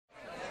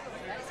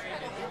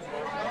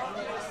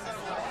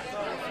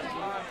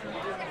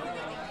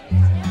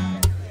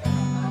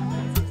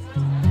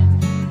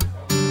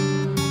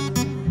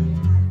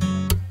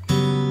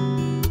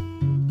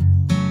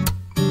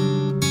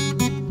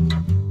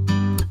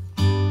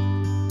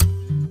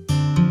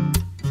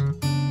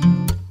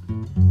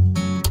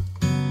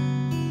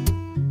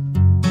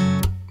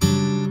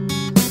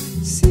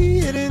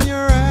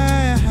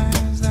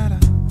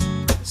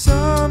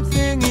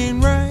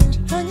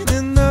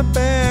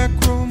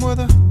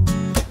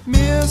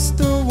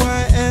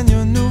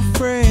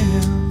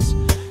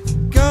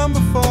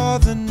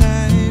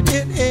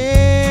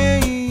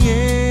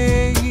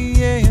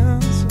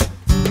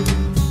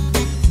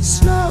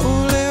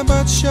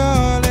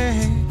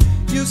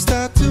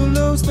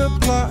Zulo's the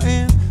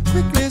plotting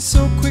quickly,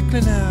 so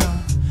quickly now.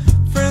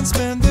 Friends,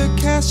 spend the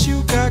cash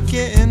you got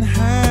getting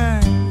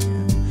high.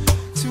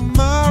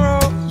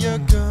 Tomorrow you're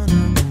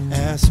gonna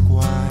ask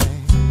why.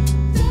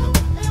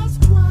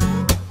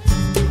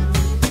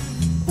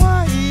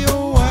 Why,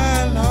 oh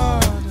why,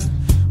 Lord?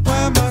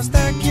 Why must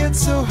I get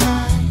so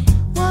high?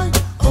 Why,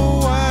 oh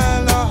why,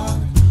 Lord?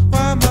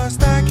 Why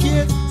must I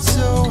get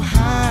so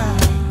high?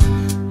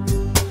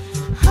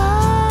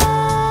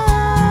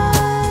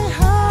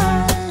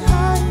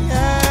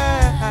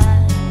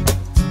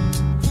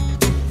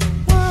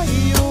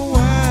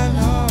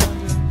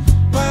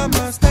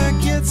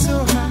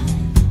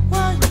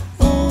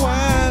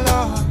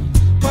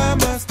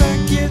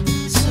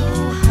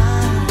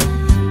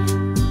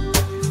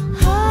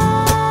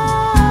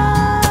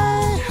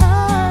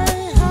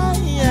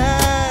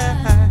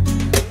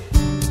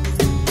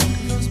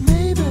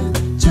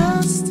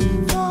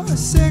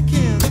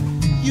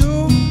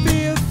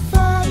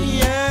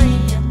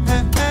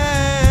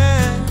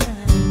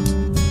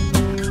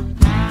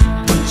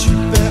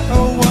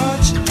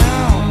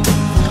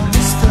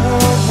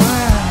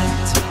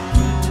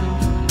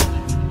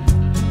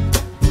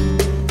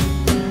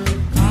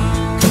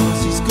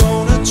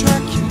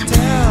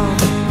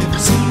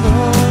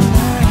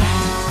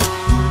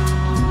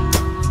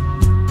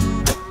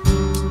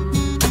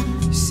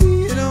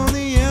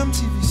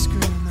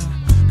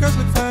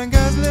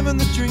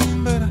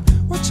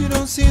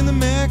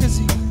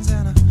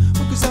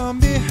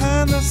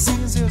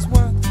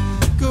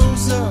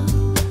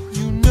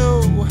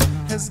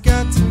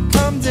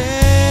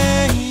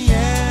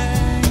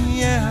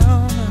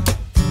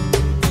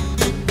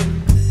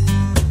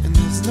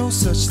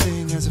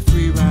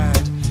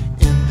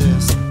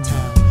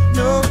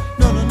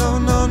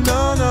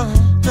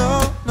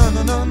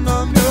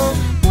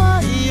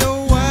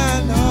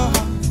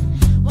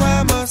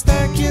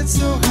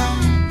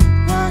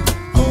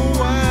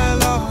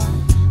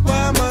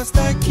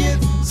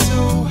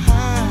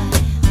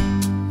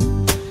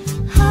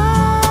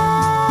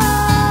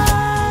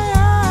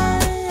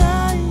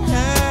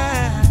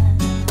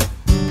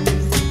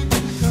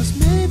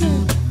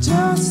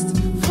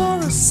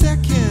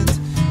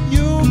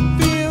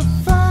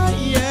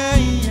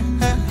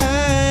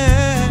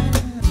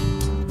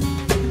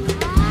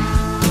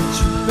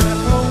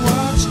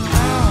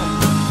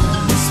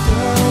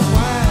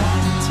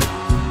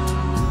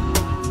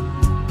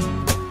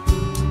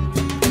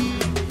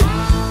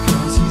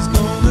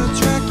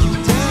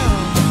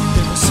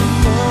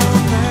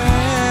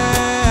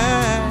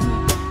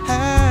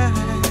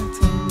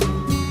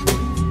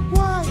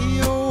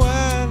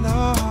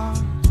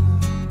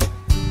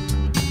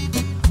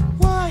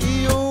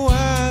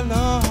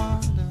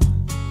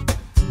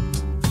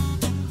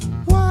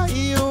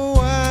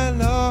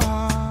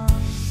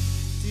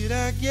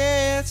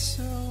 Get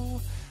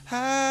so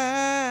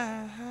high.